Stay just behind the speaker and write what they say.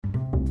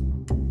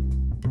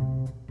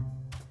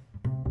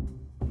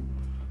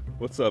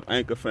What's up,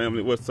 Anchor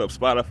family? What's up,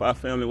 Spotify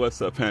family?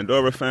 What's up,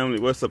 Pandora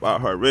family? What's up,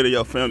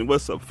 iHeartRadio family?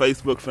 What's up,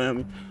 Facebook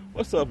family?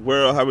 What's up,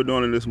 world? How we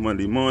doing on this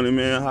Monday morning,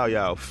 man? How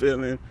y'all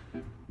feeling?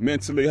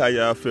 Mentally, how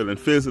y'all feeling?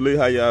 Physically,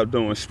 how y'all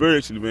doing?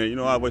 Spiritually, man. You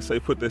know, I always say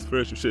put that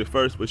spiritual shit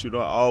first, but you know,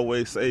 I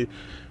always say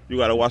you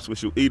gotta watch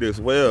what you eat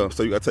as well.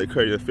 So you gotta take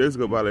care of your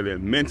physical body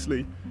and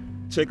mentally.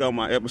 Check out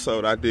my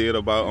episode I did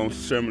about on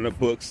sharing the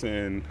books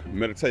and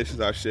meditations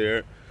I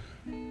shared.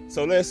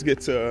 So let's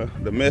get to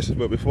the message.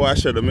 But before I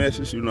share the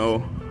message, you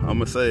know, I'm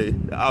gonna say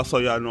also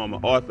y'all know I'm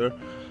an author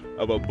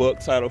of a book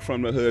titled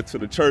From the Hood to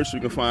the Church. You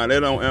can find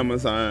that on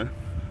Amazon.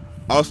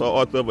 Also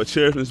author of a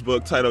children's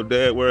book titled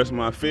Dad, Where's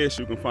My Fish?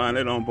 You can find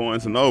that on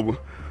Barnes & Noble.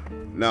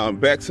 Now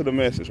back to the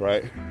message,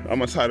 right? I'm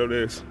gonna title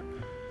this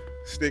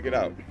Stick It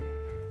Out.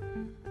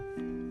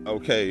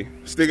 Okay,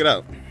 stick it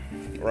out,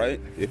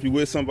 right? If you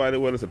with somebody,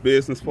 whether it's a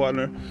business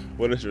partner,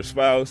 whether it's your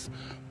spouse,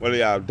 whether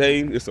y'all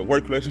dating, it's a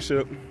work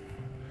relationship,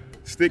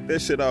 stick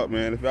that shit out,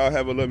 man. If y'all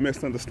have a little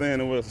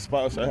misunderstanding with a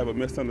spouse, y'all have a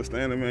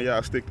misunderstanding, man,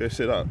 y'all stick that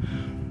shit out.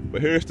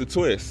 But here's the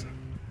twist.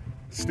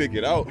 Stick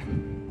it out.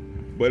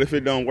 But if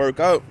it don't work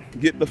out,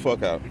 get the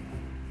fuck out.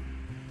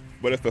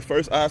 But if the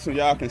first option,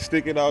 y'all can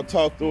stick it out,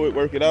 talk through it,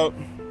 work it out.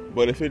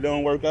 But if it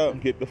don't work out,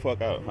 get the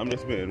fuck out. I'm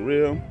just being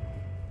real.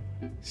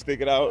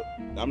 Stick it out.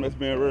 I'm just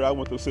being real. I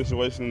went through a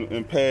situation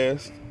in the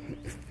past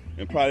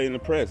and probably in the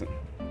present.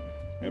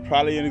 And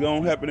probably ain't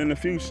gonna happen in the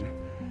future.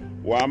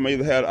 Where I may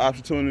either have the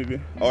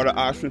opportunity or the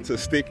option to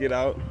stick it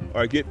out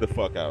or get the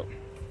fuck out.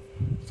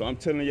 So I'm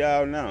telling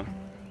y'all now,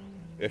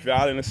 if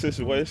y'all in a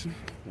situation,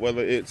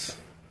 whether it's,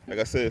 like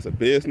I said, it's a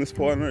business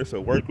partner, it's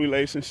a work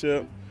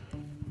relationship,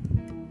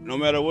 no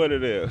matter what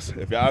it is,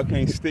 if y'all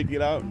can't stick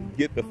it out,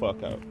 get the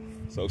fuck out.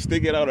 So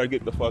stick it out or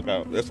get the fuck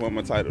out. That's what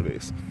my title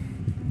is.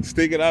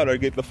 Stick it out or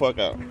get the fuck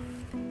out.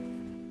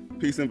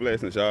 Peace and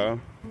blessings, y'all.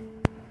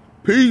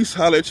 Peace.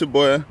 Holla at your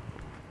boy.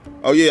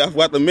 Oh yeah, I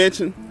forgot to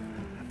mention,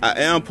 I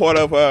am part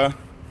of a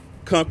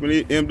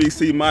company,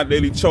 MDC My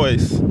Daily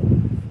Choice.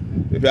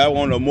 If y'all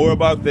want to know more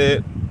about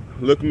that,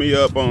 look me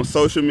up on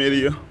social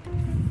media,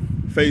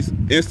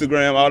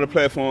 Instagram, all the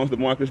platforms,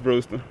 DeMarcus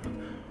Brewster.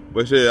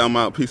 But yeah, I'm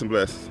out. Peace and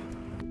blessings.